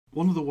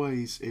One of the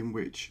ways in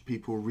which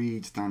people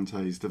read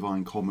Dante's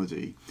Divine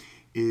Comedy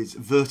is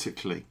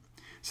vertically.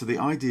 So the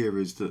idea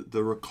is that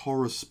there are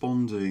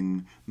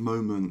corresponding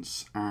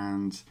moments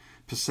and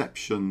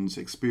perceptions,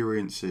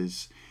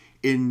 experiences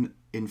in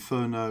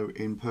Inferno,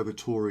 in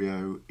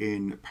Purgatorio,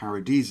 in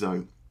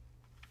Paradiso.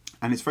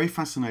 And it's very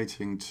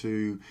fascinating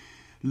to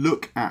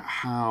look at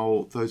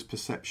how those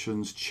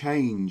perceptions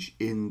change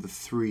in the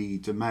three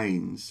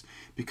domains,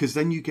 because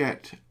then you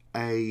get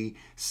a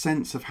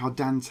sense of how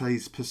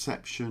Dante's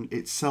perception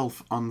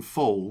itself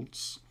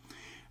unfolds,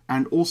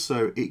 and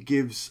also it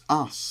gives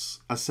us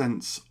a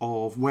sense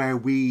of where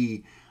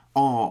we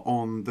are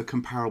on the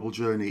comparable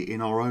journey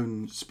in our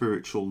own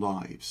spiritual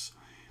lives.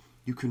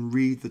 You can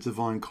read the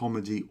Divine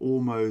Comedy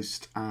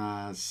almost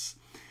as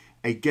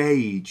a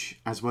gauge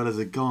as well as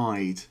a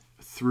guide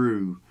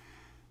through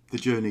the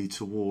journey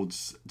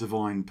towards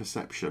divine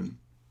perception.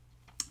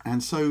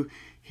 And so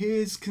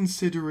here's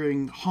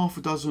considering half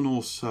a dozen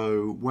or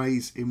so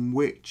ways in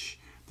which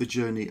the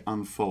journey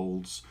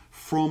unfolds,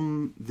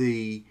 from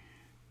the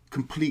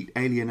complete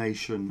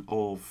alienation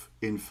of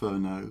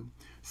Inferno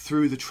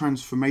through the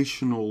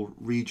transformational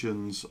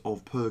regions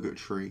of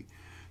Purgatory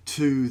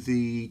to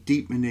the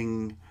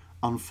deepening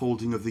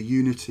unfolding of the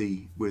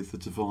unity with the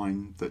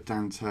divine that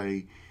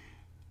Dante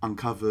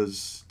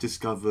uncovers,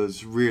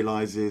 discovers,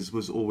 realizes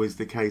was always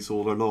the case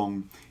all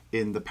along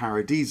in the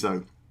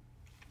Paradiso.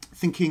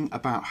 Thinking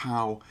about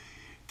how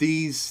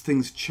these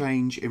things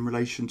change in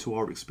relation to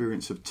our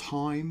experience of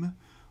time,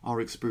 our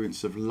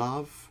experience of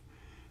love,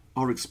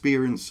 our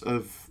experience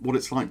of what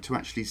it's like to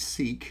actually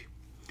seek,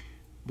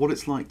 what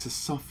it's like to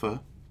suffer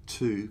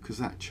too, because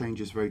that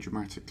changes very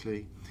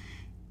dramatically,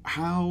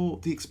 how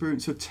the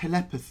experience of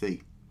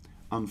telepathy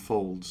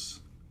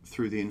unfolds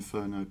through the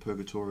Inferno,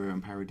 Purgatorio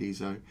and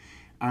Paradiso,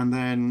 and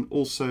then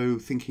also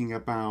thinking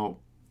about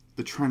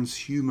the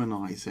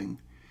transhumanizing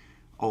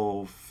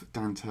of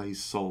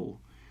Dante's soul,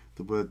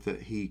 the word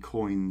that he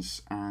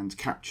coins and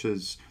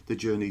captures the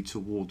journey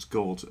towards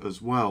God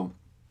as well.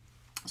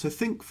 So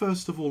think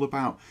first of all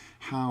about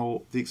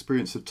how the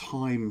experience of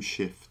time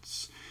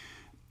shifts.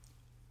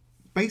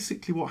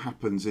 Basically what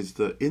happens is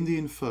that in the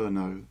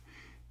Inferno,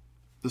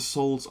 the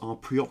souls are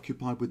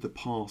preoccupied with the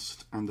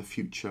past and the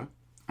future,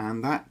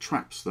 and that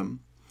traps them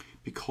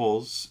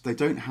because they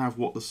don't have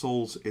what the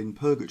souls in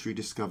Purgatory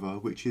discover,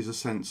 which is a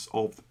sense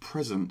of the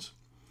present.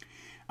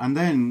 And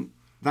then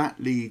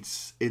that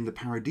leads in the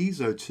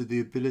Paradiso to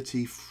the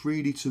ability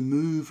freely to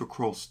move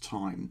across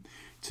time,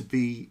 to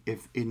be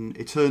in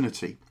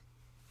eternity.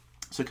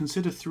 So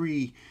consider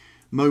three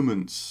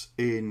moments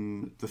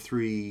in the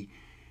three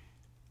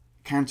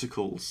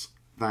canticles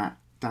that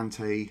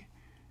Dante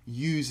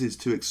uses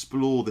to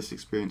explore this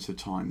experience of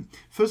time.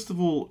 First of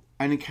all,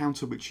 an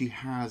encounter which he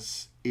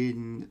has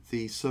in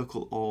the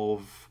circle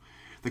of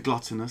the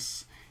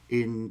gluttonous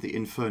in the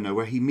Inferno,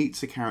 where he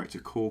meets a character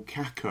called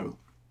Caco.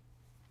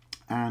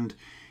 And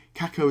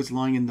Caco is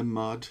lying in the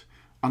mud,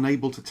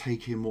 unable to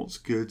take in what's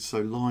good,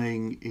 so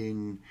lying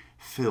in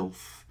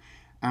filth,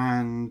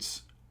 and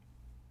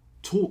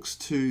talks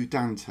to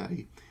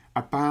Dante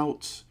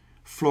about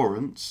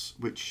Florence,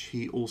 which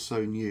he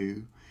also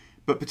knew,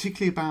 but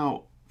particularly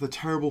about the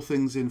terrible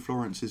things in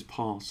Florence's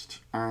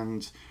past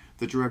and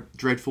the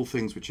dreadful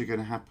things which are going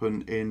to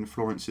happen in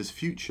Florence's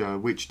future,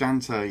 which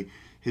Dante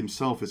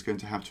himself is going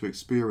to have to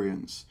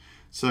experience.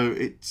 So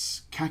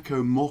it's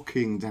Caco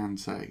mocking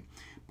Dante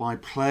by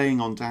playing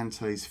on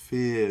Dante's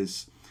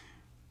fears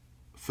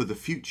for the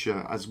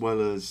future as well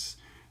as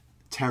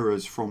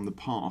terrors from the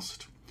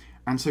past.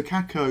 And so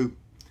Caco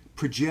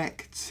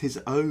projects his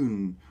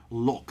own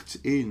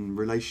locked-in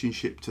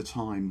relationship to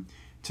time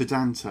to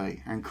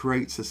Dante and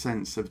creates a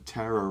sense of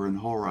terror and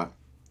horror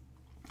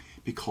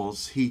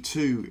because he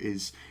too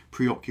is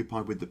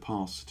preoccupied with the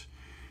past,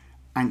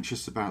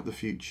 anxious about the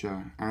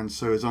future, and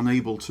so is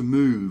unable to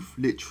move,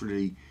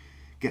 literally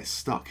gets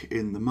stuck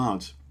in the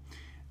mud.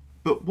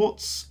 But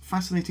what's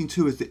fascinating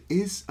too is there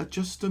is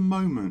just a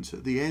moment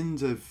at the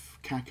end of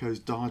Caco's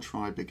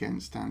diatribe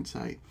against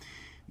Dante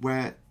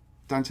where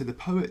Dante the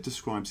poet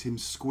describes him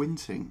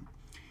squinting.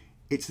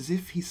 It's as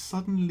if he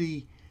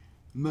suddenly,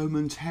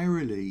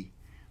 momentarily,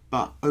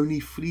 but only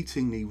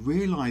fleetingly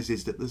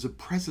realizes that there's a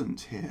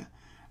present here,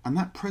 and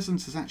that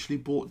presence has actually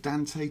brought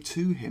Dante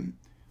to him,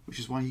 which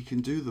is why he can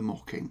do the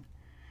mocking.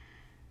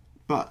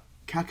 But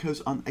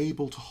Caco's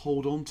unable to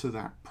hold on to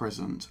that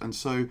present, and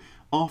so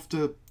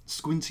after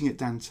squinting at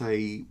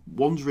Dante,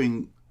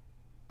 wondering,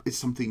 is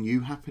something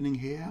new happening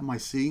here? Am I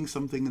seeing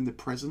something in the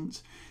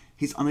present?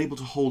 He's unable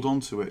to hold on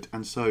to it,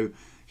 and so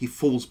he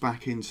falls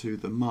back into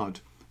the mud,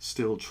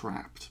 still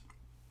trapped.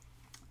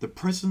 The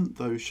present,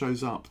 though,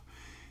 shows up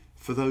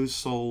for those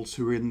souls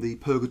who are in the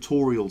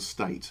purgatorial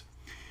state,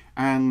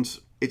 and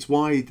it's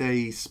why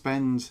they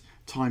spend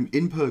time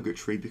in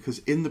purgatory, because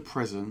in the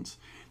present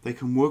they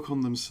can work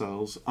on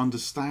themselves,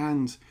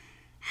 understand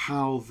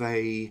how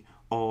they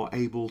are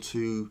able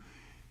to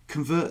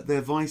convert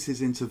their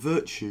vices into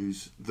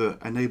virtues that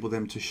enable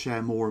them to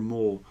share more and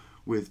more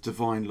with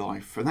divine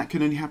life. And that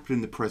can only happen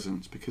in the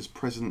present, because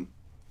present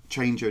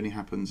change only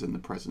happens in the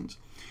present.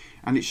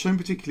 And it's shown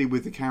particularly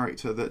with the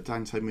character that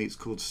Dante meets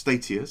called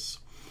Statius.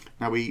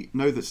 Now we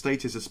know that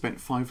Statius has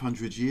spent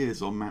 500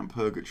 years on Mount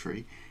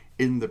Purgatory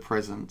in the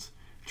present,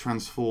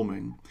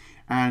 transforming.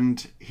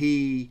 And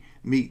he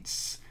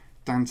meets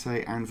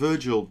Dante and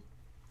Virgil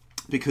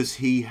because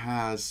he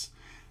has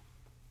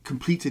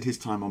completed his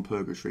time on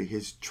Purgatory.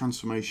 His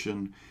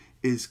transformation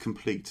is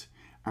complete.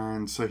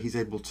 And so he's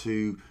able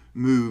to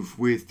move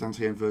with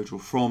Dante and Virgil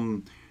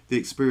from the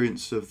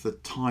experience of the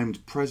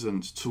timed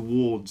present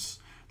towards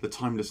the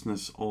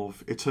timelessness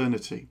of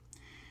eternity.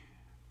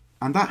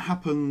 And that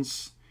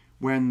happens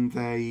when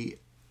they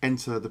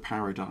enter the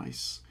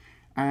paradise.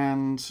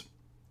 And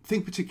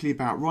think particularly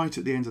about right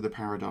at the end of the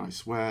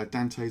paradise, where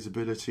Dante's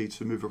ability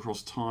to move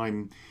across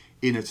time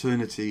in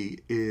eternity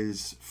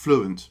is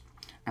fluent.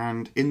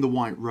 And in the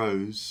White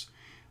Rose,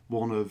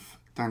 one of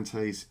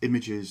Dante's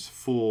images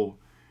for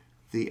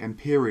the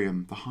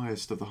Empyrean, the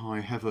highest of the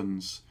high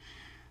heavens,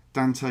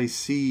 Dante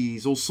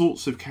sees all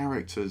sorts of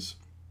characters,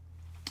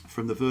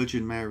 from the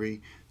Virgin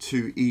Mary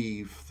to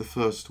Eve, the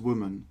first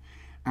woman,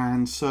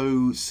 and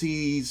so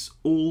sees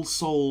all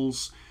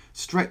souls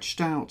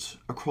stretched out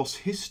across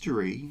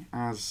history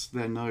as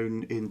they're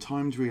known in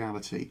timed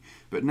reality,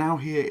 but now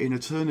here in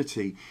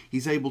eternity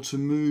he's able to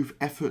move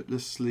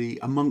effortlessly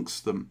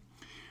amongst them.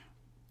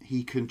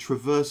 He can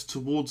traverse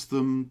towards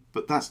them,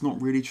 but that's not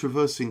really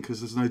traversing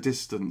because there's no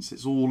distance.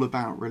 It's all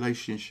about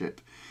relationship.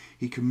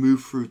 He can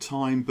move through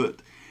time,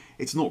 but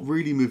it's not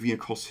really moving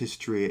across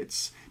history.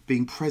 It's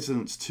being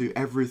present to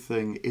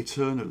everything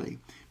eternally,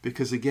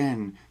 because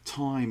again,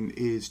 time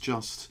is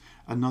just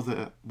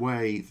another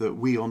way that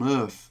we on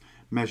earth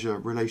measure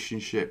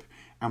relationship.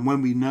 And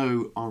when we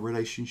know our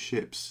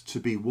relationships to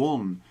be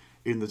one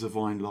in the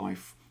divine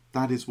life,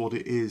 that is what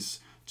it is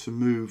to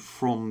move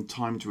from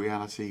time to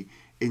reality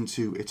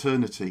into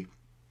eternity.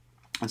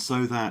 And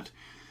so that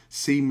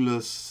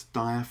seamless,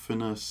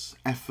 diaphanous,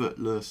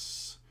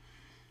 effortless,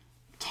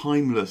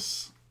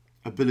 timeless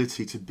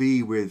ability to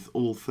be with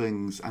all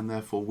things and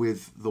therefore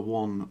with the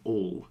one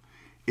all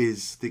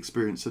is the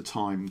experience of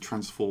time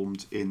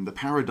transformed in the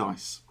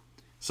paradise.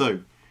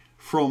 So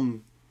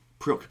from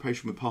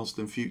preoccupation with past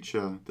and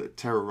future that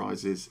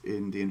terrorizes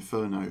in the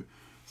Inferno,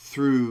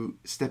 through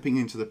stepping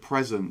into the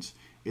present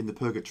in the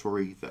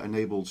Purgatory that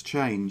enables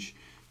change,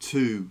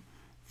 to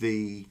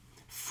the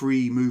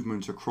free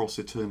movement across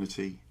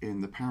eternity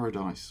in the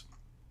paradise.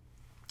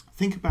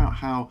 Think about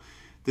how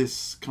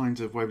this kind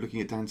of way of looking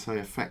at Dante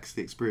affects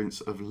the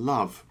experience of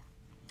love.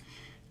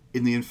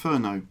 In the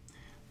Inferno,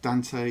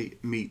 Dante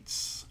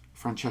meets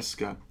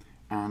Francesca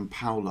and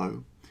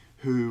Paolo,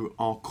 who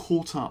are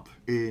caught up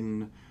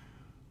in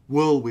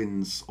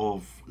whirlwinds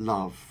of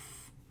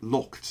love,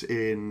 locked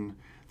in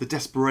the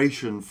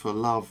desperation for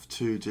love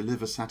to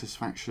deliver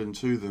satisfaction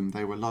to them.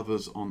 They were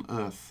lovers on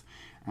earth,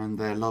 and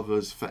they're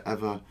lovers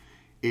forever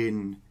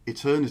in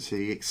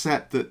eternity,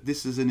 except that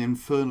this is an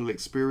infernal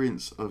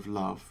experience of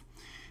love,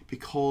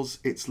 because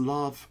it's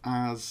love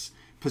as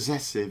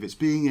possessive. It's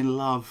being in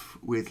love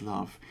with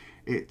love.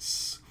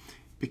 It's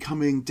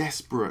becoming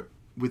desperate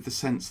with the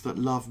sense that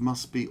love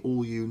must be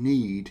all you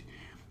need.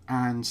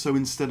 And so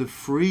instead of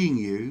freeing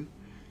you,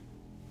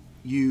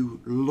 you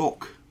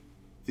lock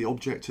the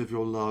object of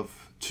your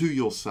love to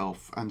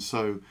yourself. And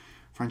so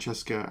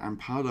Francesca and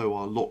Paolo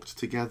are locked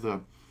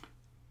together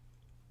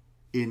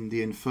in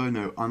the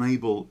Inferno,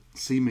 unable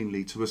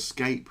seemingly to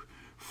escape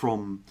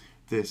from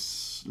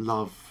this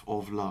love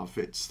of love.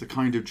 It's the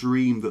kind of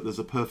dream that there's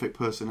a perfect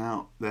person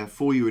out there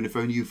for you, and if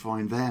only you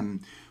find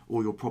them,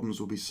 all your problems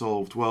will be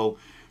solved. Well,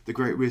 the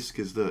great risk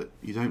is that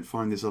you don't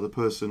find this other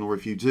person, or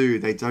if you do,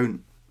 they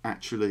don't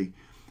actually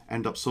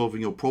end up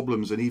solving your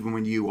problems, and even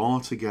when you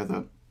are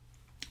together,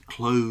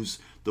 close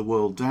the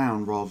world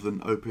down rather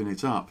than open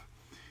it up.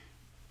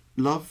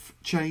 Love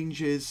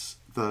changes,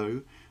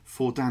 though,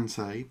 for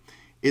Dante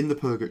in the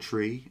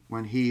Purgatory,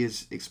 when he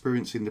is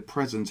experiencing the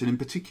present, and in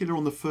particular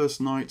on the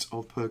first night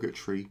of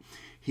Purgatory,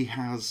 he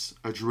has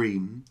a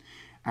dream,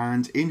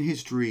 and in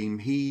his dream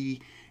he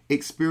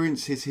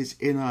experiences his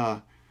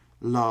inner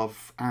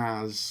love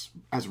as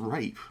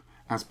rape,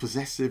 as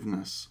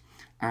possessiveness,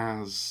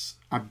 as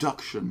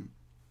abduction.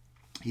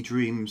 He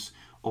dreams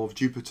of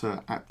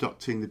Jupiter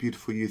abducting the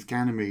beautiful youth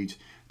Ganymede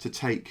to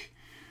take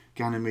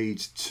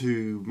Ganymede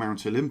to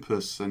Mount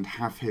Olympus and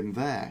have him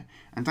there.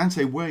 And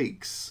Dante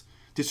wakes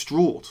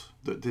distraught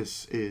that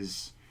this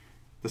is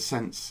the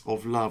sense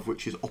of love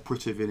which is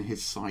operative in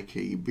his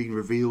psyche, being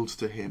revealed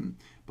to him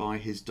by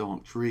his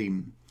dark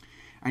dream.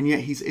 And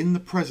yet he's in the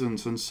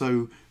present and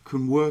so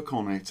can work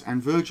on it.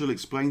 And Virgil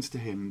explains to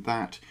him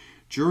that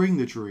during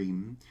the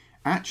dream,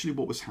 actually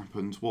what was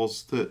happened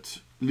was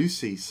that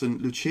Lucy,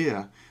 St.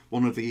 Lucia,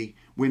 one of the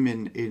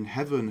women in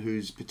heaven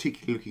who's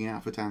particularly looking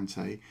out for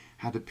Dante,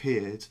 had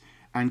appeared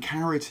and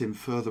carried him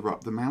further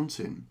up the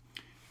mountain.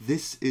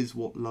 This is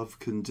what love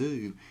can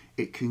do.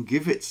 It can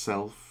give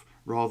itself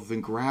rather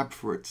than grab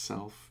for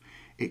itself.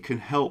 It can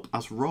help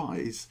us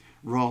rise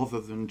rather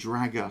than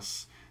drag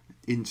us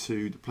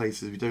into the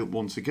places we don't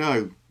want to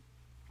go.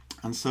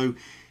 And so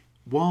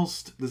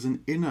whilst there's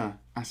an inner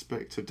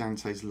aspect of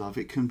Dante's love,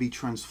 it can be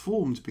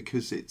transformed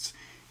because it's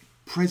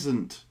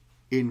present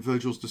in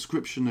Virgil's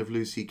description of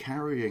Lucy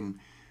carrying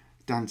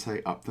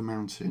Dante up the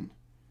mountain,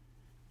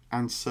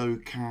 and so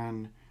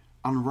can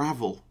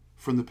unravel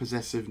from the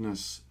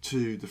possessiveness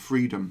to the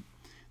freedom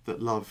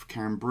that love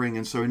can bring,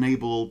 and so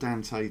enable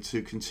Dante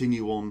to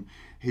continue on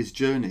his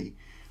journey,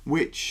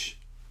 which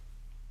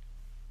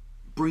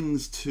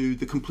brings to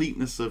the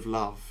completeness of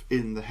love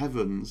in the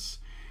heavens.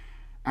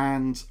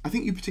 And I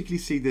think you particularly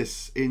see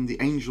this in the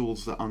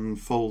angels that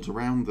unfold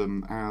around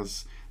them,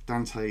 as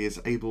Dante is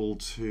able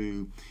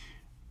to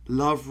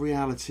love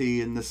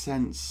reality in the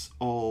sense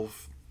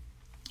of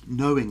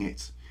knowing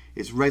it.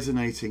 It's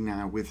resonating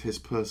now with his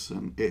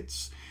person.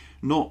 It's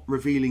not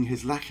revealing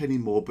his lack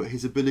anymore, but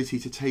his ability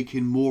to take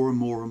in more and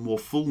more and more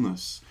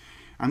fullness.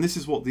 And this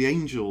is what the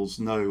angels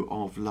know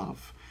of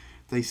love.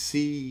 They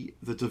see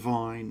the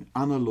divine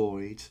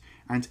unalloyed,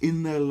 and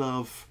in their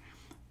love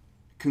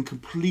can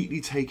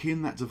completely take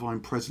in that divine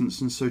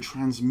presence and so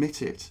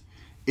transmit it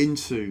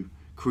into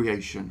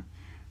creation.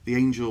 The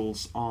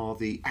angels are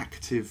the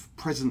active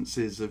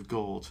presences of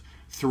God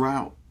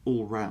throughout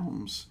all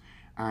realms,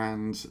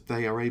 and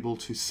they are able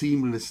to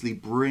seamlessly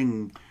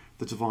bring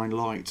the divine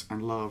light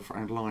and love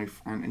and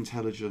life and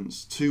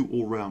intelligence to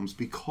all realms,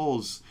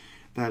 because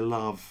their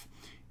love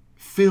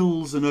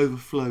fills and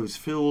overflows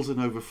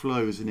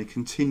in a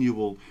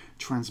continual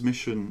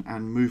transmission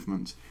and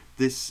movement.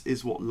 This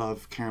is what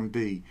love can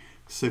be.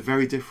 So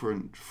very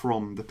different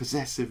from the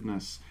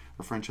possessiveness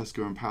of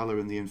Francesco and Paolo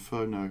in the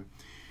Inferno,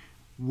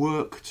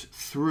 worked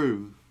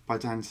through by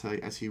Dante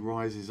as he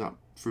rises up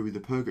through the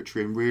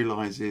Purgatory and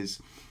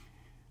realises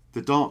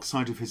the dark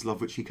side of his love,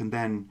 which he can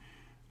then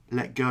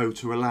let go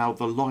to allow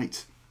the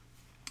light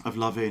of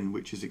love in,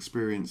 which is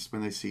experienced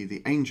when they see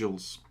the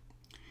angels.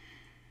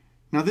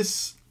 Now,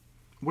 this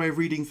way of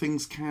reading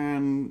things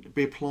can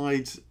be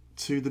applied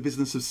to the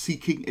business of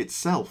seeking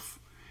itself,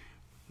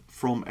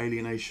 from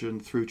alienation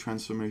through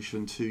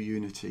transformation to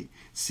unity.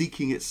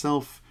 Seeking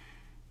itself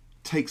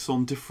takes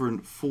on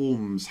different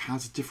forms,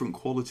 has different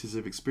qualities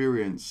of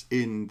experience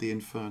in the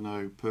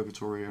Inferno,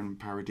 Purgatory and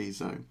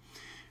Paradiso.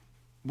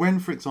 When,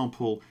 for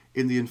example,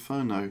 in the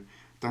Inferno,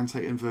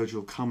 Dante and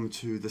Virgil come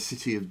to the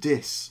city of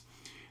Dis,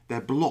 they're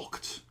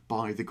blocked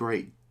by the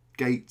great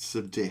gates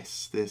of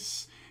Dis,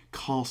 this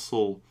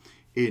castle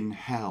in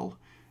hell,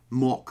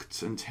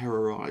 mocked and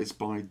terrorized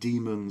by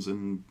demons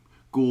and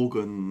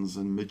gorgons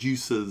and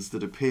medusas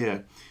that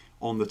appear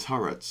on the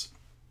turrets.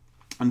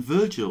 And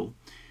Virgil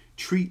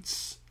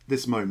treats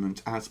this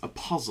moment as a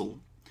puzzle.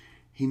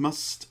 He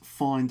must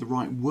find the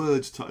right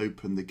words to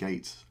open the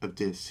gate of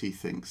Dis, he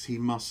thinks. He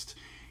must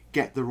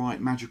get the right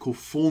magical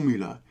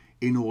formula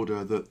in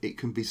order that it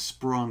can be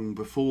sprung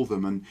before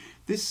them. And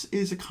this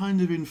is a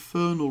kind of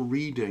infernal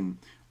reading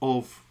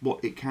of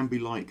what it can be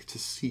like to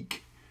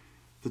seek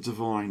the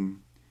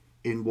divine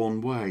in one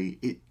way.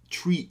 It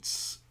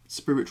treats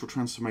spiritual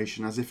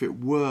transformation as if it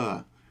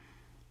were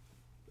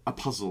a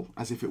puzzle,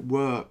 as if it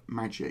were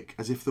magic,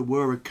 as if there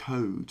were a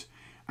code,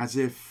 as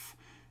if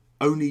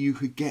only you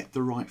could get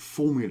the right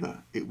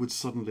formula, it would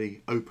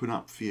suddenly open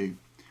up for you,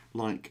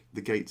 like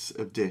the gates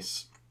of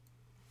Dis.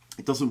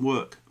 It doesn't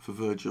work for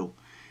Virgil,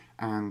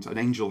 and an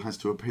angel has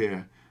to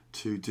appear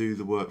to do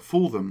the work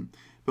for them.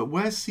 But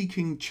where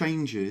seeking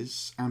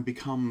changes and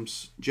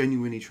becomes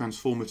genuinely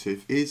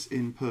transformative is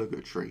in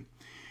Purgatory.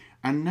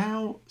 And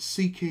now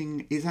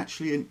seeking is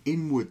actually an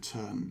inward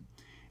turn.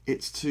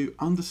 It's to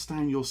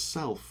understand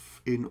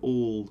yourself in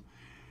all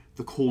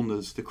the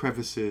corners, the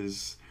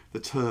crevices, the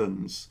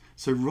turns.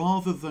 So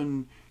rather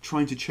than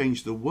trying to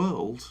change the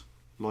world,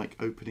 like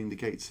opening the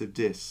gates of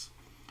Dis,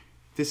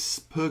 this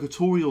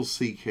purgatorial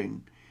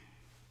seeking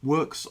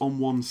works on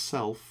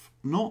oneself,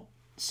 not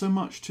so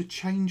much to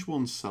change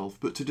oneself,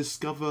 but to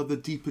discover the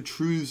deeper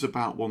truths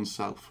about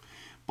oneself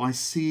by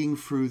seeing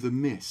through the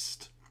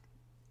mist,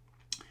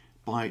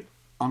 by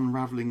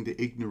unravelling the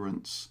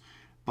ignorance,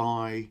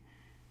 by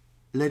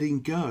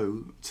letting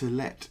go to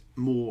let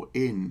more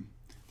in.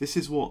 This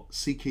is what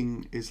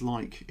seeking is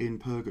like in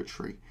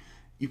Purgatory.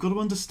 You've got to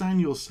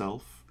understand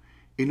yourself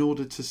in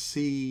order to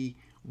see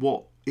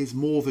what is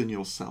more than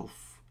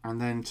yourself,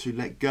 and then to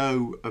let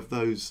go of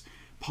those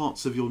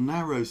parts of your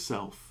narrow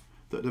self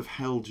that have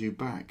held you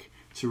back,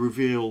 to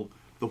reveal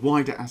the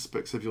wider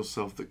aspects of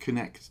yourself that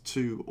connect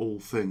to all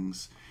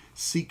things.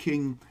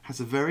 Seeking has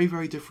a very,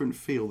 very different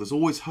feel. There's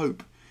always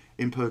hope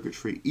in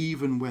Purgatory,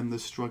 even when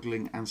there's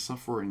struggling and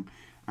suffering,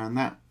 and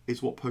that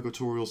is what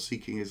purgatorial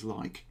seeking is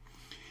like.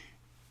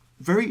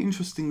 Very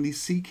interestingly,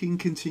 seeking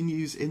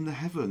continues in the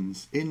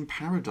heavens, in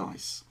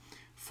paradise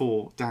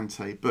for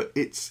Dante, but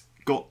it's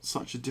got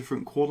such a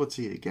different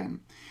quality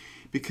again,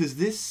 because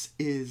this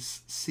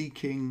is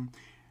seeking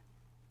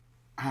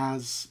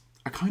as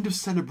a kind of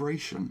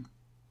celebration.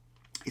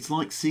 It's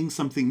like seeing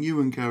something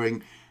new and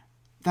going,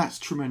 that's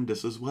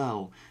tremendous as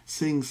well.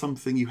 Seeing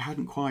something you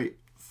hadn't quite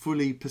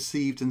fully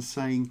perceived and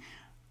saying,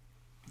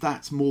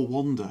 that's more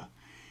wonder.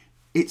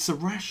 It's a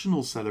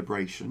rational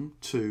celebration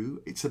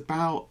too. It's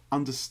about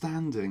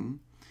understanding,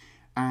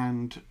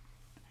 and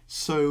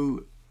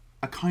so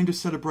a kind of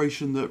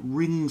celebration that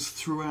rings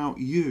throughout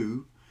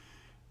you,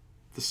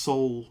 the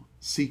soul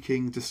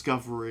seeking,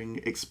 discovering,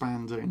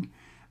 expanding,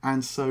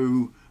 and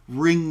so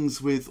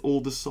rings with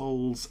all the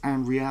souls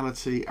and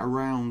reality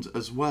around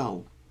as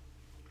well.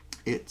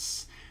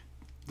 It's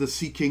the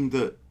seeking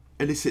that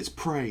elicits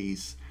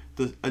praise,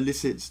 that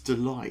elicits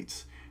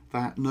delight,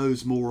 that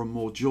knows more and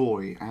more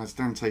joy, as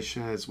Dante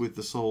shares with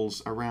the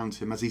souls around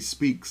him as he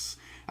speaks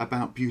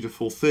about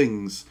beautiful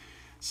things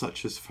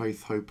such as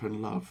faith, hope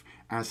and love,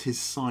 as his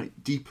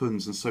sight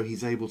deepens and so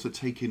he's able to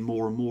take in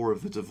more and more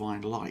of the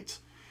divine light.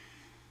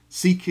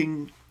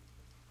 Seeking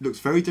looks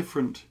very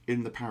different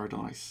in the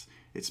paradise.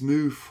 It's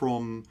moved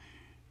from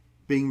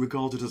being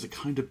regarded as a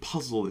kind of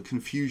puzzle, a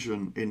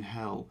confusion in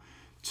hell,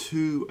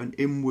 to an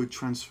inward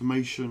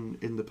transformation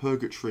in the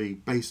purgatory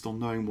based on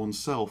knowing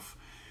oneself,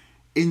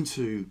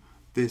 into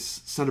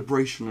this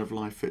celebration of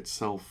life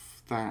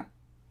itself that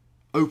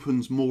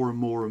opens more and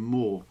more and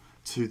more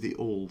to the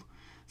all,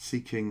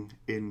 seeking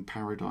in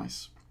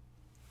paradise.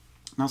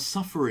 Now,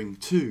 suffering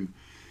too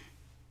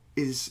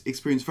is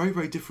experienced very,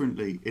 very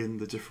differently in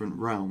the different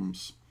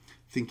realms.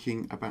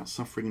 Thinking about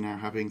suffering now,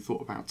 having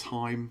thought about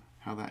time,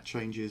 how that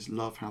changes,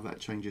 love, how that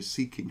changes,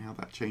 seeking, how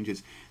that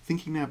changes.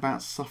 Thinking now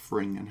about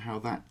suffering and how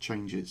that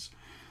changes.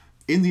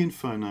 In the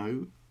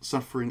Inferno,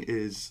 suffering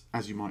is,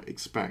 as you might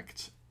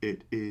expect,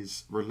 it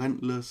is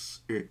relentless,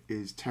 it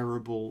is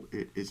terrible,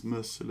 it is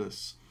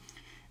merciless,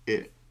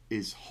 it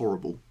is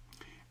horrible.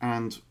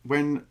 And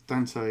when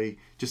Dante,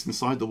 just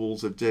inside the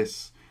walls of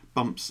Dis,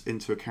 bumps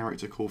into a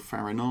character called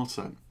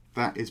Farinata,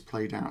 that is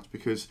played out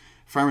because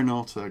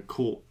Farinata,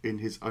 caught in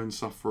his own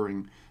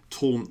suffering,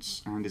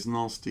 taunts and is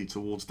nasty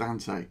towards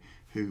Dante,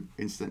 who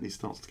instantly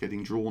starts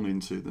getting drawn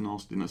into the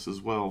nastiness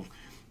as well.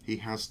 He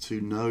has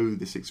to know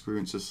this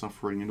experience of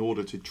suffering in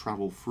order to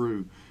travel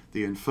through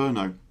the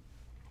Inferno,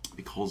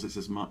 because it's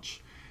as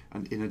much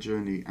an inner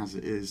journey as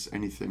it is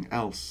anything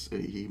else.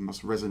 He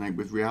must resonate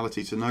with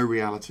reality to know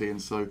reality,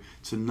 and so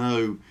to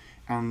know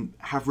and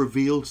have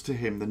revealed to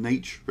him the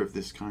nature of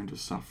this kind of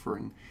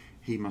suffering,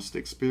 he must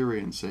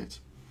experience it.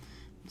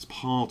 It's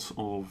part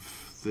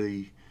of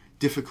the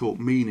difficult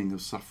meaning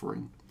of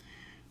suffering.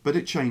 But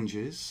it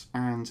changes,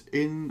 and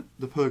in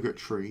the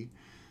Purgatory,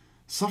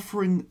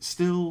 suffering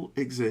still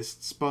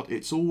exists, but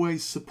it's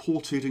always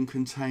supported and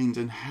contained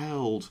and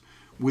held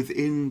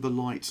within the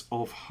light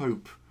of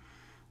hope.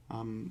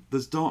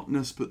 There's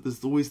darkness, but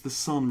there's always the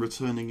sun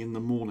returning in the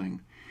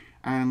morning.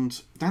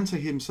 And Dante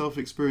himself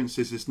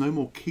experiences this no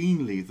more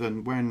keenly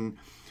than when,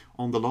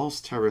 on the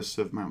last terrace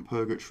of Mount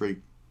Purgatory,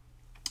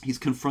 he's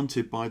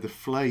confronted by the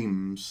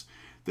flames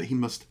that he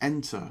must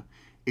enter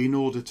in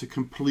order to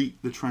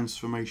complete the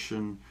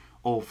transformation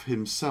of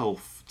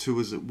himself, to,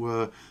 as it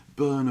were,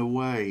 burn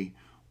away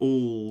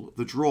all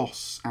the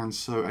dross and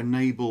so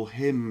enable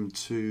him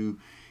to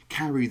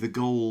carry the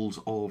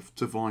gold of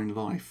divine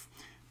life.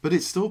 But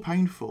it's still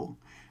painful,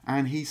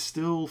 and he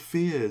still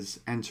fears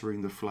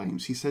entering the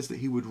flames. He says that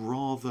he would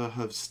rather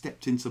have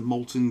stepped into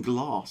molten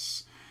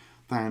glass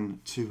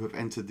than to have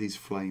entered these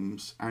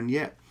flames, and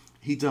yet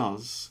he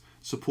does,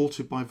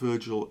 supported by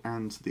Virgil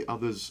and the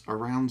others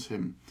around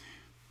him.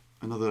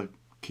 Another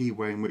key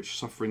way in which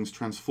suffering's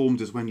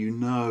transformed is when you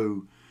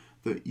know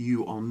that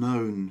you are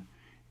known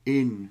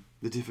in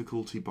the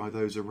difficulty by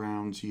those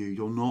around you.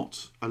 You're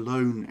not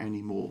alone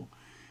anymore.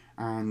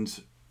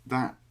 And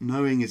that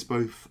knowing is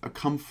both a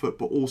comfort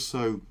but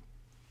also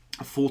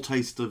a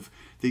foretaste of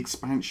the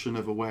expansion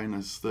of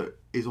awareness that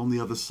is on the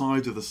other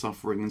side of the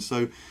suffering. And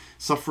so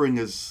suffering,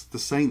 as the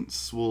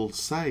saints will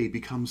say,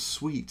 becomes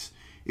sweet.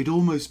 It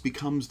almost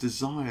becomes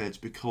desired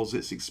because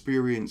it's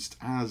experienced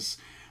as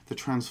the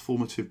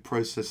transformative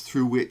process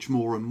through which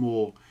more and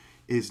more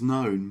is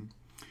known.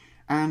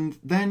 And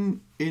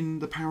then in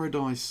the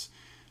paradise,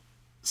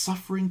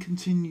 suffering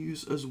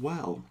continues as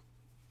well.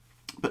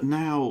 But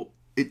now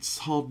it's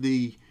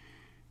hardly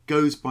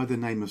goes by the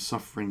name of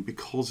suffering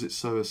because it's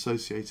so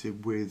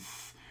associated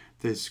with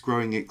this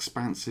growing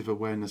expansive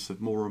awareness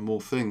of more and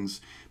more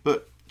things.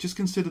 But just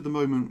consider the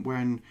moment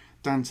when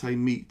Dante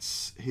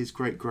meets his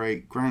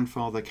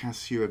great-great-grandfather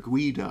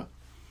Cassioguida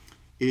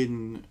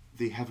in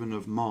the heaven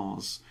of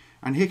Mars.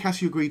 And here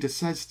Cassioguida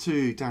says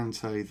to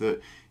Dante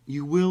that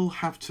you will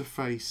have to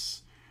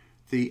face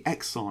the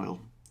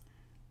exile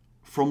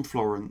from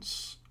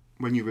Florence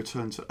when you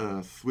return to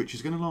Earth, which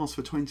is going to last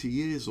for 20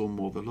 years or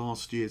more, the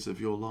last years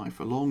of your life,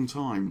 a long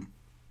time.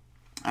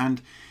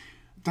 And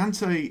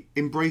Dante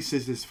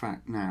embraces this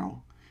fact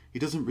now. He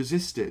doesn't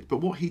resist it,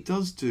 but what he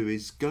does do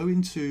is go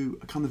into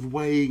a kind of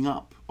weighing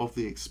up of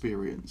the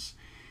experience.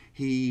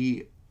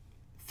 He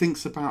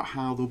thinks about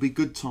how there'll be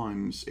good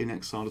times in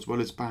exile as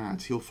well as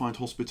bad. He'll find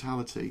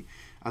hospitality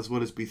as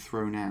well as be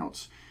thrown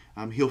out.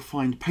 He'll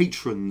find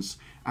patrons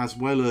as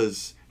well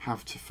as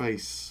have to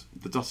face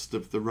the dust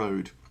of the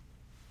road.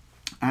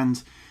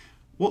 And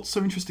what's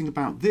so interesting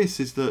about this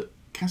is that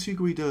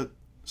Cassioguida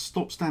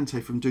stops Dante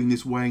from doing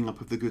this weighing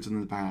up of the good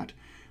and the bad,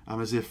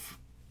 as if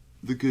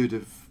the good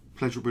of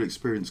pleasurable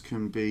experience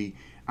can be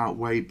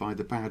outweighed by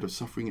the bad of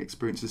suffering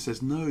experience. It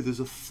says, no, there's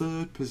a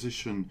third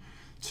position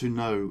to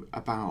know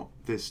about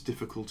this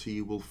difficulty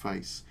you will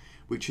face,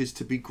 which is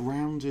to be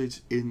grounded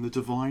in the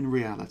divine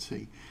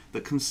reality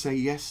that can say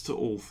yes to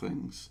all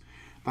things,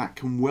 that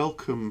can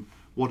welcome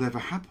whatever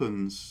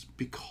happens,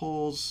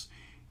 because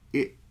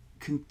it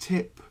can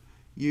tip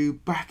you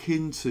back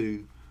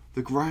into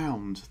the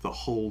ground that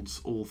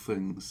holds all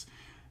things.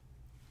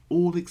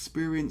 All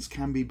experience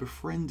can be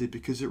befriended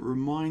because it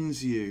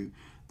reminds you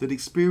that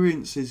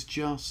experience is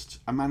just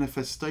a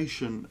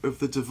manifestation of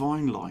the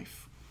divine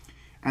life.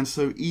 And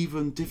so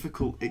even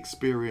difficult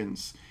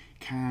experience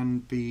can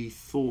be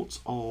thought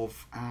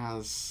of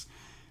as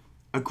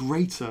a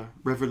greater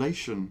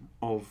revelation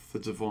of the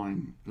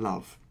divine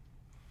love.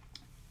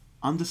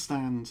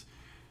 Understand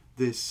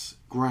this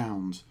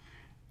ground,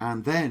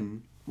 and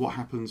then what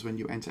happens when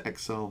you enter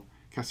exile,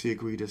 Cassia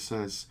Agreda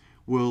says,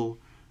 will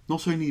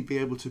not only be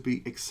able to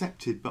be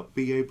accepted, but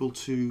be able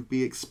to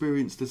be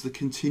experienced as the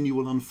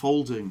continual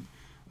unfolding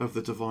of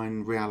the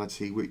divine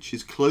reality, which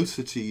is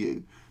closer to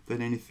you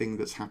than anything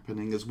that's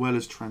happening, as well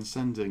as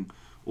transcending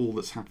all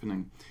that's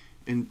happening.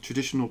 In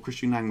traditional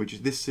Christian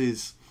language, this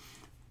is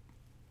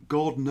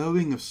God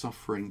knowing of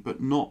suffering,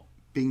 but not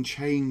being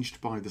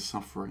changed by the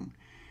suffering.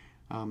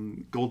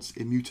 God's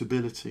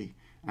immutability,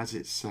 as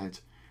it's said.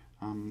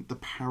 The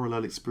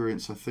parallel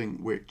experience, I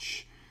think,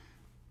 which,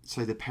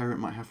 say, the parent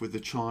might have with the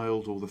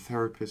child, or the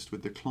therapist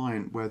with the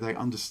client, where they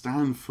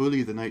understand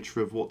fully the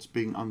nature of what's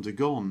being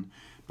undergone,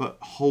 but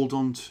hold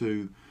on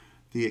to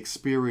the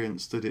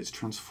experience that it's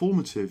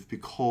transformative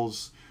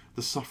because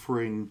the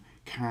suffering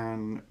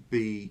can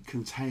be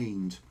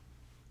contained.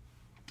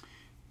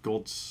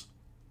 God's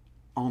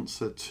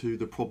answer to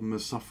the problem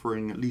of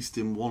suffering, at least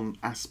in one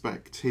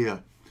aspect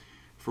here,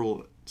 for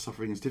all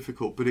suffering is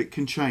difficult, but it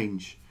can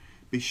change.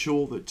 Be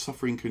sure that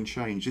suffering can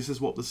change. This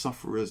is what the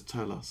sufferers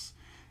tell us.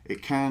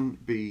 It can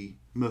be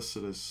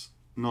merciless,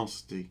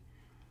 nasty,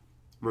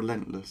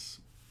 relentless.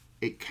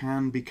 It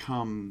can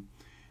become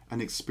an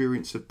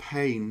experience of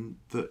pain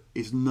that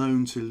is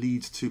known to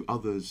lead to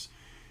others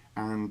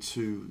and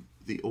to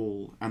the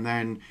all. And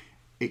then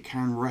it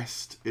can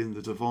rest in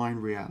the divine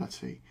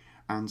reality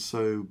and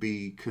so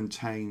be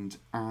contained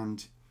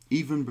and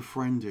even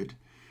befriended,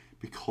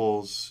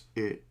 because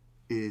it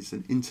is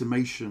an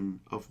intimation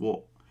of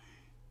what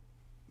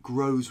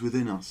grows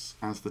within us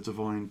as the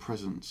divine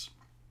presence.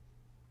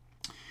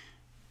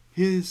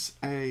 Here's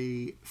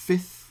a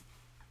fifth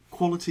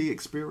quality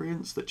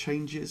experience that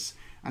changes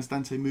as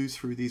Dante moves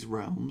through these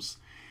realms: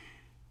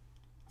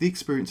 the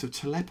experience of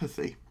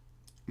telepathy.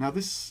 Now,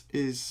 this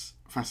is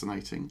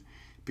fascinating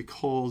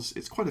because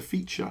it's quite a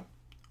feature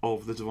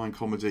of the Divine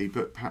Comedy,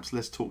 but perhaps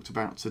less talked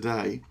about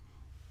today.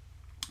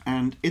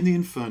 And in the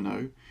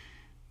Inferno,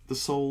 the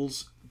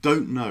souls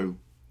don't know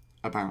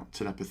about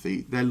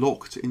telepathy. They're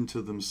locked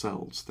into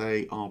themselves.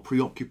 They are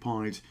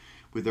preoccupied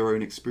with their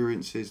own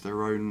experiences,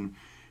 their own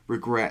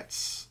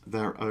regrets,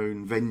 their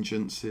own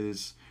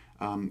vengeances,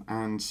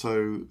 and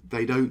so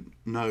they don't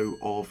know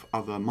of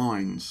other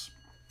minds.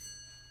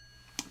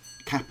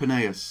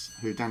 Capaneus,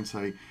 who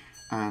Dante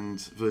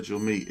and Virgil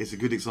meet, is a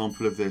good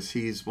example of this.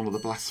 He's one of the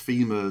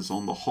blasphemers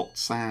on the hot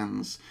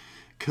sands,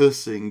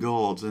 cursing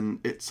God, and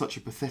it's such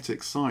a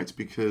pathetic sight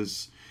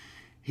because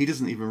he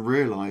doesn't even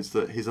realise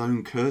that his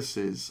own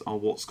curses are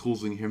what's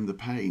causing him the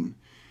pain.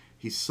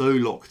 He's so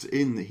locked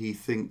in that he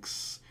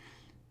thinks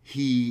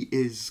he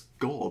is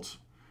God,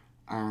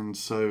 and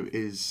so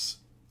is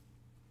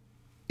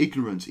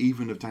ignorant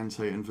even of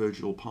Dante and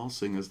Virgil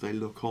passing as they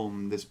look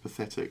on this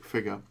pathetic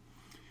figure.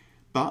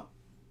 But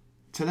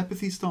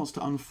telepathy starts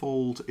to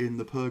unfold in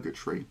the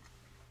Purgatory,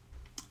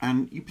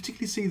 and you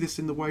particularly see this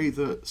in the way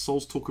that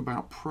souls talk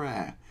about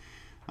prayer.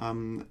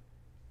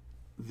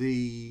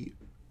 The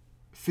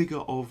figure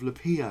of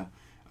Lepia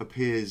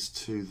appears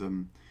to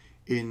them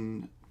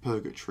in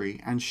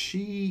Purgatory, and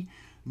she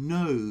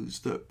knows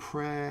that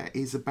prayer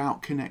is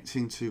about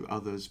connecting to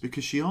others,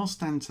 because she asks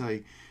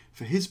Dante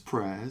for his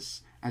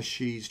prayers as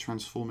she's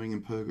transforming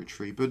in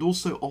Purgatory, but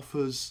also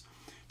offers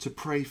to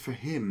pray for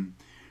him.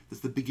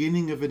 There's the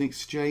beginning of an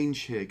exchange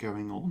here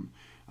going on,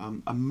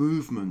 a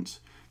movement.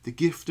 The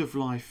gift of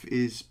life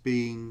is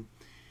being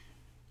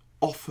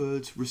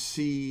offered,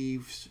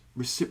 received,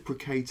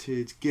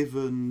 reciprocated,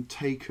 given,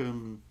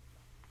 taken.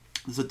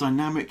 There's a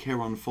dynamic here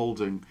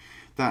unfolding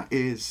that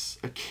is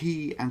a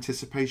key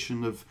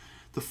anticipation of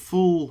the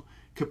full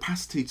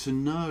capacity to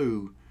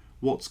know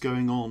what's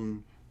going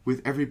on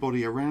with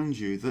everybody around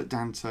you that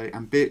Dante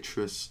and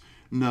Beatrice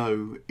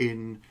know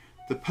in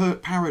the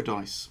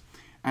paradise.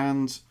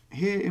 And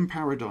here in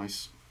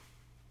paradise,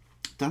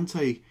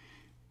 Dante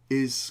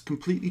is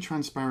completely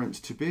transparent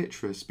to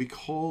Beatrice,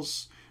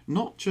 because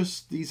not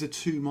just these are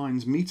two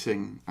minds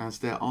meeting as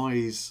their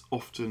eyes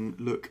often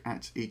look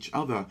at each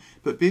other,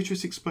 but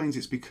Beatrice explains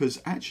it's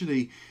because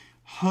actually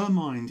her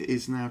mind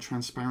is now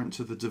transparent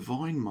to the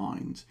divine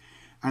mind,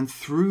 and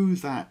through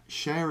that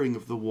sharing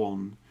of the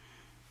one,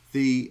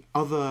 the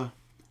other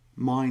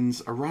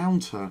minds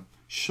around her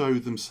show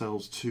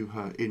themselves to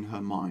her in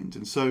her mind.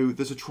 And so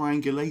there's a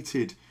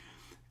triangulated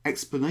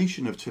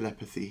explanation of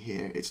telepathy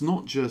here. It's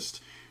not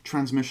just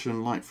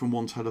transmission like from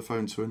one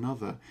telephone to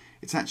another.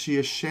 It's actually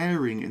a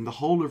sharing in the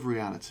whole of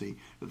reality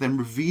that then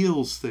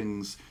reveals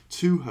things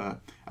to her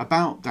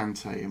about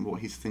Dante and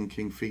what he's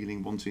thinking,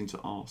 feeling, wanting to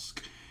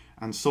ask,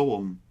 and so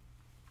on.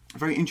 A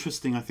very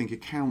interesting, I think,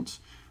 account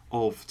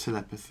of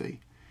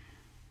telepathy.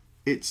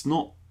 It's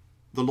not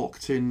the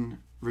locked in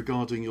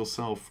regarding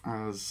yourself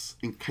as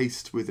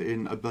encased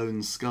within a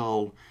bone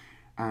skull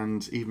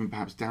and even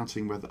perhaps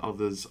doubting whether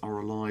others are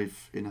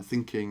alive in a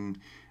thinking,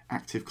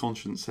 active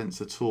conscience sense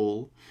at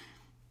all.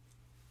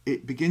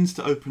 It begins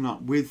to open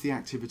up with the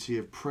activity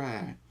of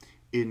prayer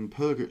in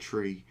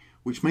Purgatory,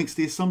 which makes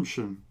the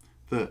assumption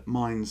that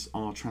minds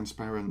are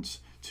transparent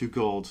to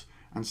God,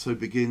 and so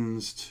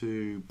begins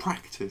to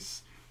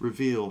practice,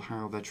 reveal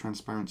how they're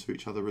transparent to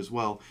each other as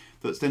well.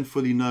 That's then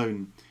fully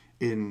known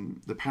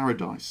in the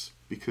paradise,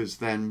 because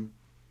then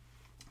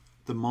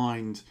the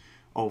mind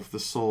of the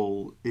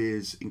soul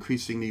is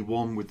increasingly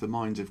one with the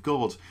mind of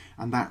God,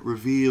 and that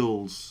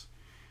reveals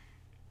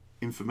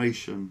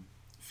information,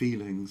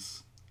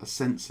 feelings, a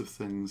sense of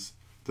things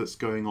that's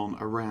going on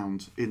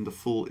around in the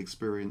full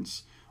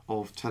experience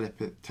of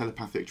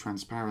telepathic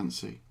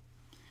transparency.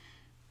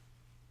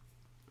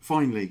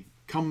 Finally,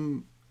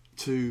 come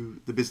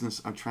to the business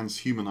of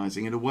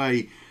transhumanizing. In a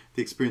way,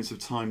 the experience of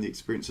time, the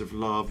experience of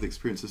love, the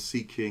experience of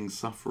seeking,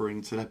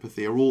 suffering,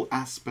 telepathy are all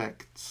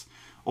aspects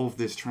of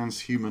this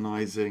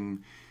transhumanizing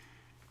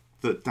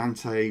that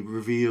Dante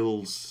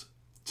reveals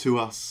to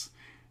us,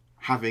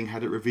 having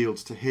had it revealed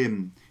to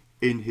him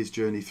in his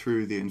journey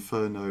through the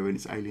Inferno and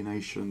its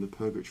alienation, the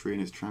Purgatory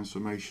and its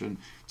transformation,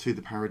 to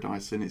the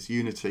Paradise and its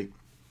unity.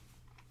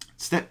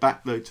 Step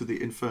back though to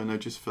the Inferno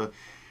just for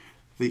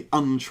the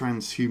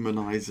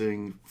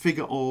untranshumanizing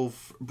figure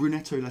of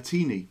Brunetto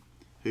Latini,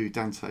 who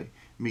Dante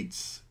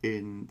meets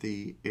in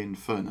the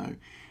Inferno.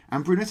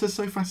 And Brunetto's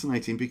so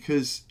fascinating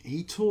because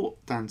he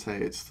taught Dante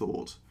its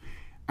thought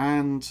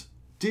and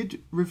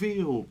did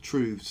reveal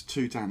truths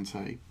to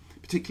Dante,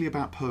 particularly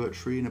about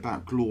poetry and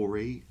about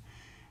glory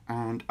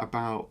and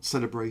about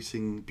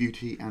celebrating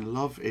beauty and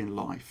love in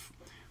life.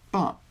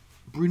 But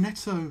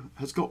Brunetto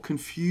has got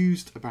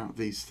confused about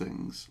these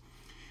things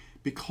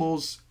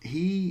because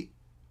he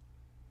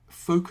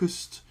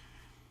focused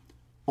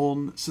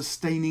on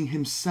sustaining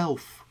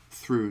himself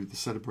through the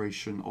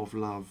celebration of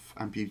love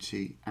and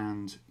beauty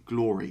and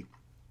glory.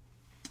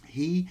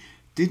 He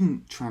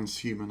didn't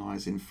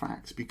transhumanize, in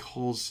fact,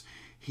 because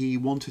he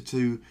wanted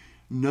to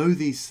know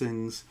these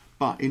things,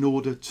 but in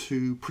order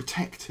to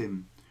protect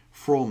him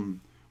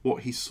from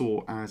what he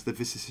saw as the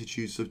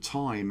vicissitudes of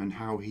time and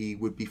how he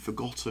would be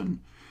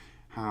forgotten,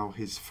 how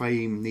his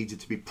fame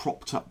needed to be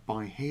propped up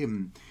by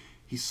him.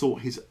 He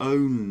sought his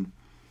own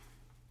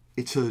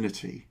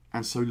eternity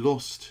and so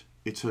lost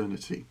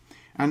eternity.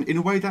 And in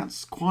a way,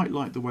 that's quite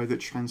like the way that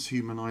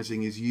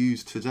transhumanizing is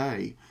used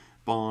today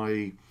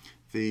by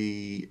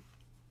the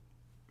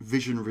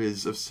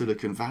visionaries of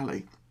Silicon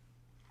Valley,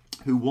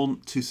 who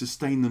want to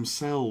sustain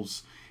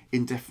themselves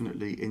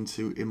indefinitely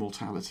into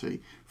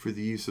immortality through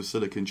the use of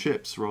silicon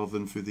chips rather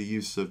than through the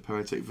use of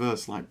poetic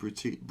verse like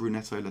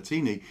Brunetto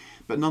Latini.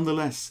 But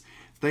nonetheless,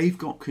 they've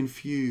got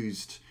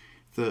confused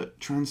that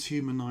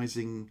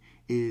transhumanizing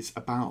is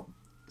about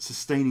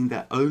sustaining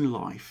their own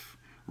life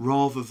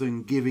rather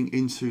than giving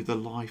into the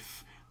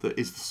life that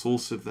is the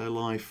source of their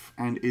life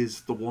and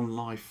is the one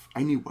life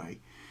anyway.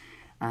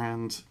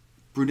 And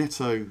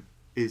Brunetto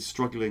is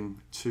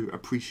struggling to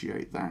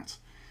appreciate that.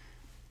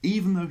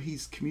 Even though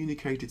he's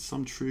communicated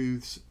some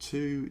truths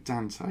to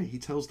Dante, he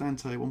tells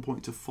Dante at one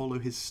point to follow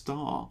his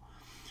star,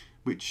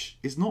 which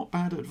is not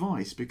bad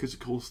advice because,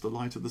 of course, the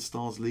light of the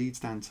stars leads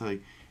Dante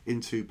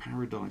into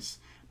paradise.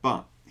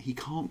 But he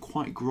can't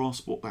quite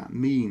grasp what that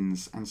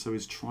means, and so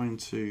is trying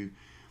to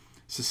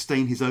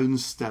sustain his own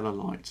stellar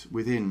light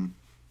within.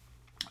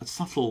 A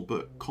subtle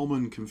but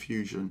common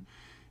confusion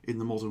in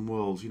the modern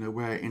world,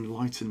 where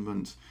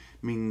enlightenment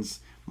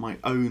means my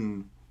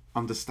own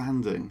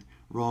understanding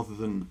rather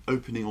than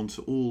opening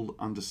onto all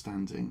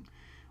understanding,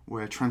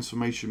 where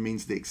transformation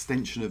means the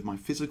extension of my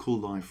physical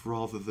life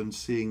rather than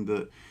seeing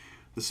that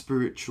the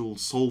spiritual,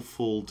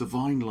 soulful,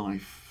 divine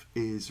life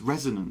is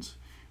resonant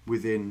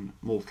within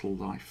mortal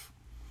life.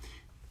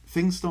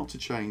 Things start to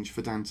change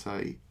for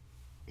Dante.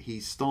 He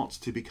starts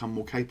to become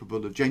more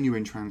capable of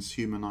genuine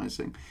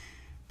transhumanizing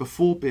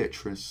before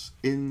Beatrice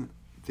in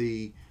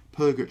the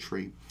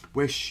Purgatory,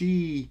 where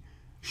she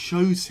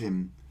shows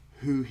him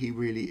who he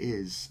really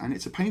is. And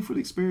it's a painful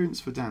experience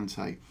for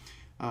Dante.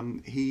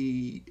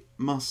 He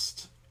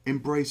must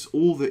embrace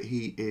all that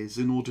he is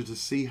in order to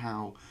see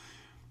how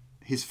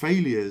his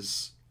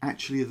failures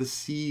actually are the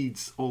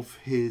seeds of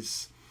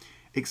his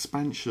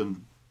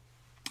expansion.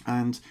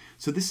 And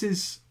so this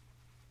is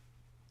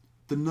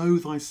the know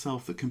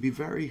thyself that can be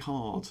very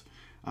hard,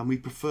 and we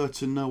prefer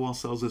to know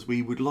ourselves as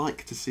we would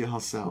like to see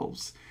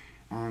ourselves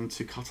and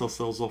to cut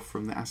ourselves off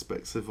from the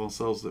aspects of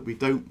ourselves that we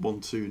don't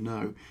want to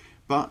know.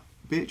 But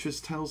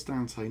Beatrice tells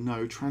Dante,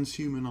 no,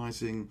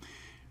 transhumanizing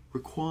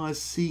requires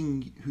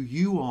seeing who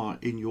you are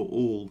in your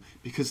all,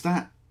 because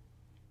that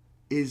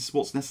is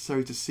what's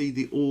necessary to see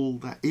the all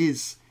that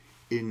is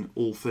in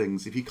all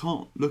things. If you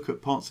can't look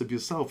at parts of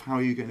yourself, how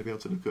are you going to be able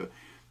to look at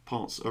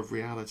parts of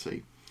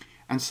reality?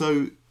 And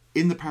so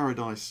in the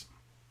paradise,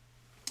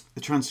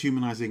 the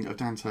transhumanizing of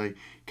Dante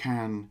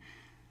can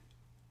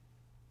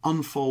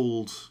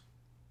unfold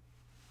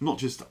not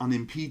just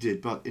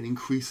unimpeded, but in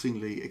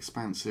increasingly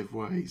expansive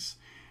ways.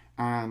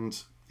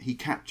 And he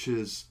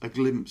captures a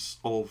glimpse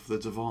of the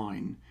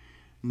divine.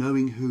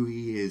 Knowing who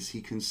he is, he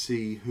can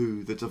see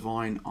who the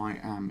divine I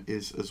am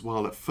is as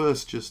well. At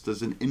first, just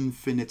as an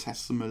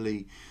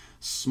infinitesimally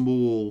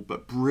small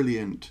but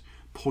brilliant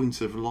point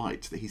of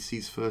light that he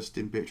sees first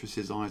in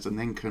Beatrice's eyes, and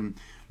then can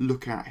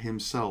look at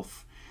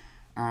himself,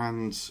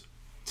 and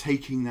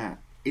taking that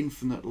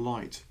infinite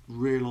light,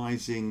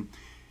 realizing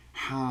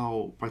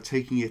how, by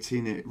taking it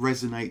in, it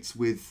resonates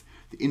with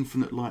the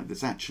infinite light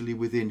that's actually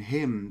within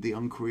him, the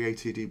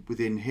uncreated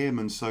within him,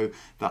 and so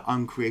that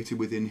uncreated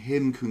within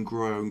him can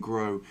grow and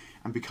grow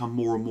and become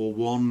more and more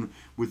one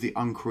with the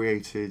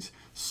uncreated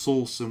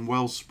source and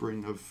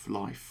wellspring of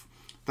life.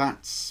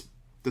 That's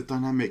the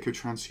dynamic of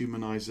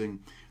transhumanizing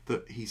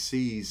that he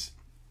sees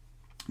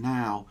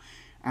now,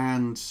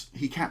 and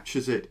he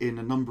captures it in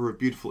a number of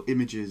beautiful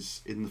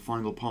images in the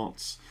final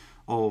parts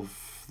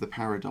of the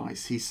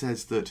paradise. He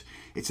says that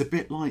it's a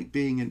bit like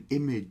being an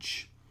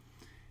image,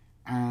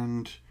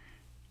 and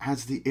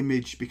as the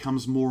image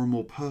becomes more and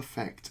more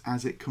perfect,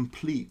 as it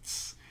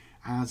completes,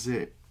 as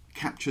it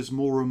captures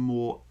more and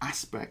more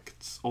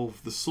aspects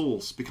of the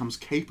source, becomes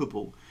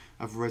capable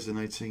of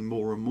resonating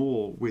more and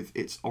more with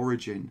its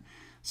origin.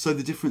 So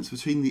the difference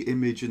between the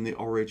image and the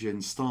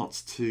origin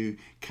starts to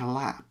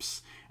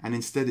collapse, and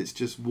instead it's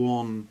just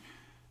one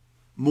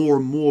more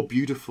and more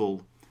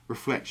beautiful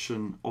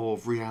reflection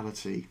of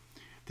reality.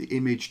 The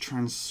image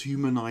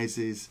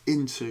transhumanizes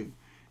into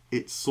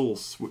its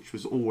source, which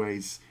was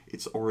always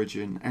its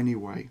origin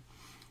anyway.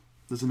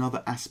 There's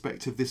another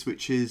aspect of this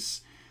which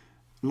is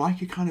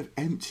like a kind of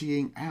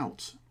emptying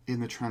out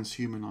in the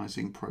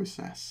transhumanizing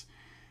process.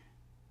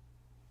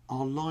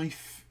 Our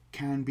life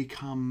can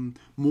become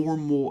more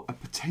and more a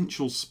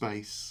potential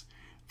space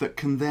that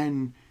can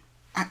then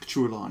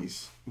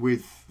actualize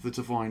with the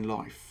divine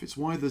life. It's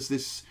why there's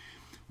this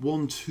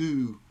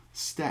 1-2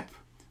 step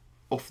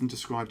often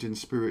described in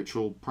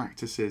spiritual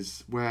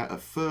practices, where at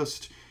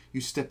first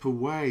you step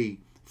away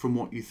from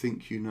what you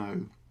think you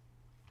know,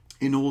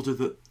 in order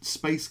that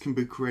space can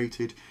be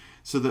created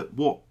so that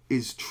what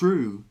is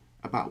true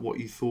about what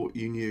you thought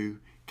you knew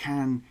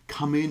can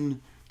come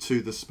in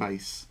to the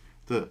space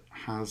that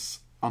has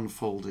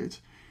unfolded.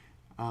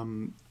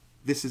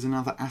 This is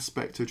another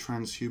aspect of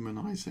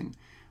transhumanizing.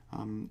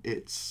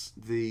 It's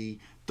the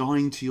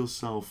dying to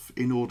yourself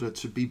in order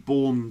to be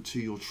born to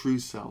your true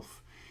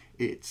self.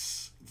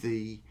 It's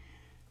the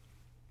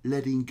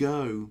letting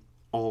go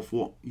of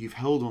what you've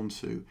held on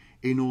to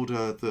in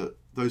order that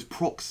those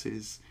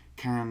proxies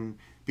can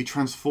be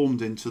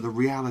transformed into the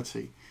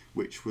reality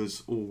which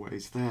was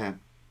always there.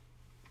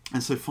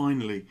 And so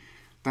finally,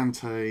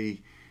 Dante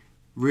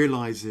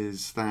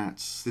realizes that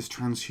this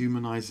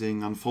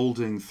transhumanizing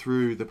unfolding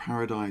through the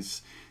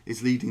paradise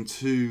is leading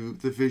to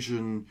the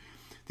vision,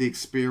 the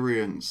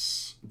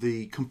experience,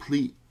 the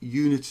complete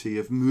unity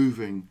of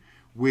moving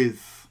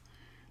with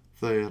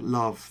the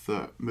love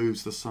that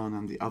moves the sun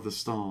and the other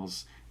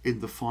stars in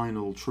the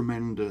final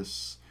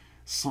tremendous,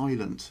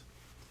 silent,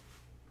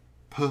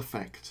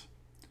 perfect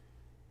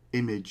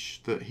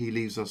image that he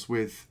leaves us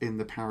with in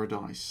the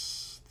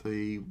paradise.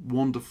 The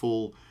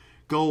wonderful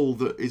goal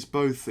that is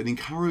both an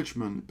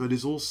encouragement but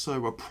is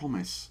also a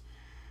promise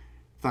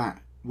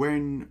that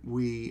when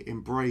we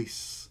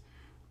embrace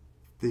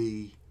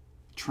the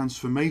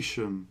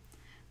transformation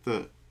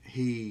that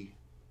he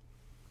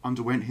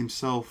underwent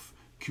himself,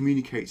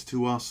 communicates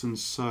to us, and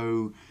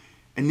so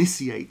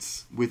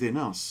initiates within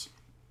us,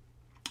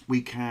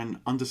 we can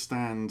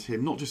understand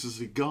him not just as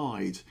a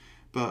guide,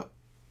 but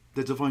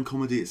the Divine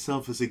Comedy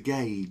itself as a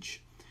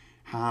gauge,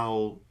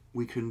 how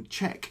we can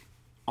check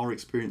our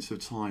experience of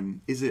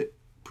time. Is it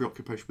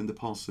preoccupation with the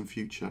past and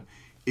future?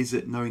 Is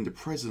it knowing the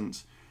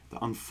present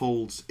that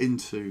unfolds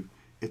into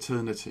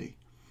eternity?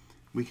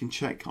 We can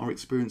check our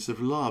experience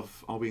of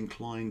love. Are we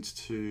inclined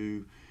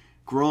to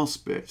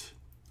grasp it,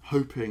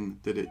 hoping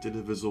that it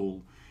delivers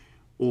all?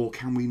 Or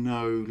can we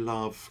know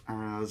love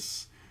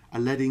as a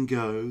letting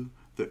go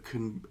that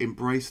can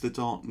embrace the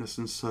darkness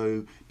and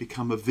so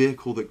become a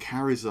vehicle that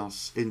carries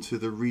us into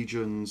the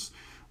regions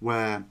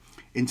where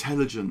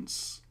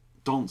intelligence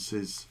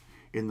dances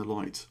in the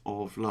light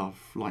of love,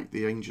 like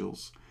the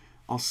angels?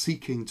 Our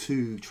seeking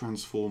too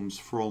transforms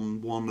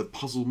from one of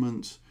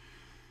puzzlement,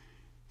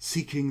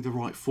 seeking the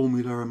right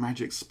formula, a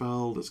magic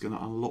spell that's going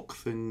to unlock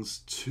things,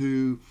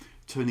 to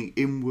turning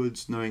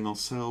inwards, knowing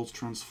ourselves,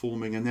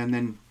 transforming, and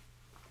then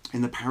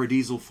in the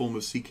paradisal form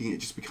of seeking, it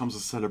just becomes a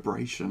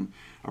celebration,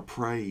 a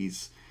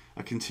praise,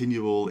 a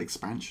continual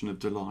expansion of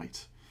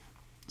delight.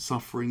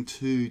 Suffering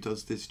too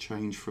does this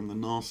change from the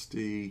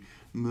nasty,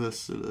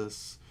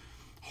 merciless,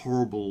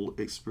 horrible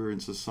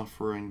experience of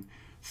suffering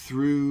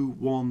through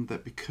one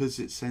that, because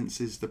it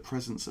senses the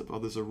presence of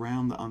others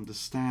around that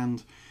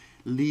understand,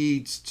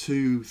 leads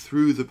to,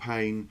 through the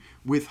pain,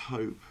 with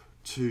hope,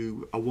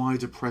 to a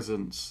wider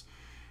presence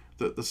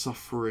that the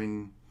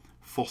suffering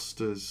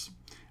fosters,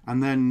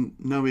 and then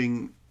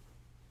knowing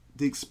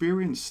the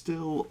experience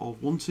still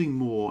of wanting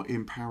more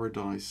in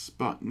paradise,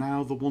 but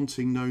now the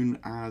wanting known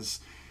as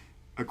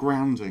a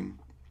grounding,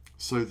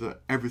 so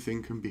that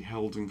everything can be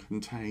held and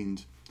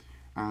contained,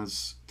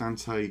 as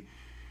Dante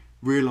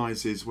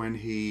realizes when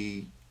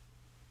he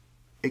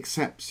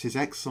accepts his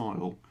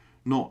exile,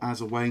 not as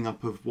a weighing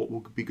up of what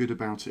will be good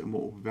about it and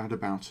what will be bad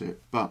about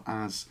it, but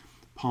as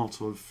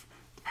part of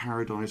the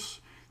paradise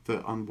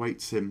that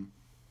awaits him.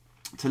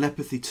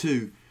 Telepathy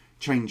too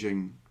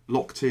changing,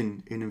 locked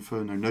in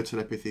Inferno, no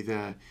telepathy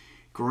there.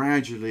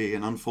 Gradually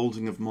an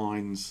unfolding of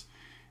minds,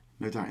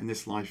 no doubt in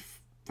this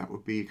life that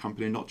would be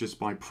accompanied not just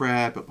by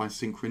prayer but by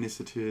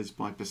synchronicities,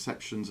 by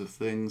perceptions of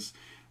things,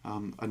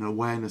 an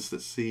awareness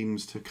that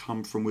seems to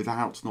come from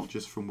without, not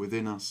just from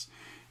within us.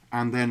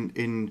 And then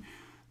in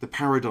the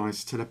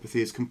paradise,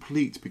 telepathy is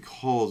complete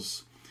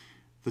because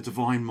the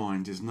divine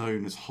mind is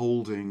known as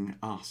holding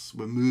us.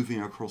 We're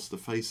moving across the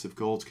face of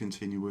God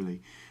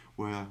continually.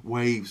 We're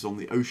waves on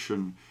the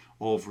ocean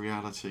of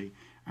reality,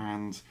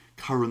 and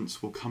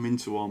currents will come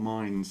into our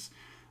minds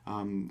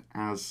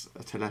as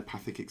a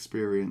telepathic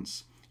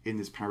experience in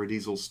this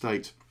paradisal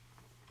state.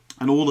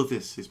 And all of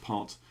this is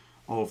part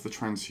of the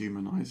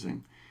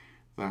transhumanizing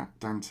that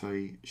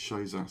Dante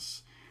shows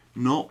us.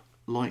 Not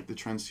like the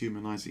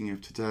transhumanizing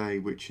of today,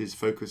 which is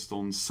focused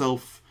on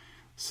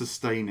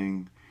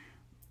self-sustaining,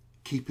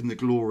 keeping the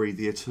glory,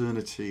 the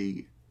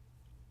eternity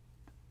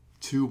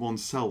to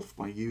oneself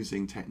by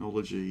using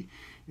technology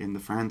in the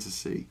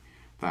fantasy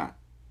that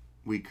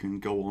we can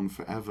go on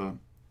forever.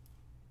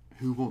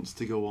 Who wants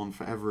to go on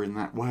forever in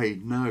that way?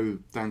 No,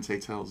 Dante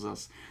tells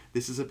us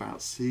this is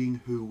about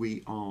seeing who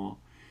we are,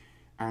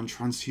 and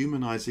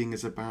transhumanizing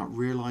is about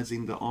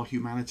realizing that our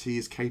humanity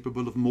is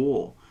capable of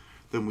more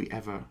than we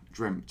ever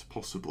dreamt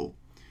possible.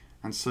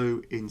 And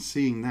so in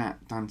seeing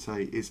that,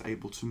 Dante is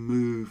able to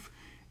move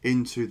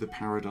into the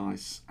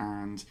paradise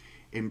and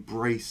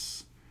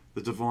embrace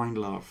the divine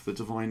love, the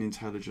divine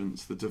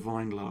intelligence, the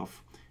divine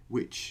love,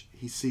 which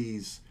he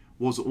sees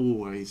was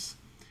always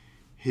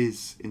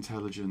his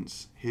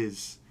intelligence,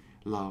 his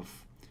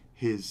love,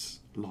 his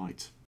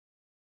light.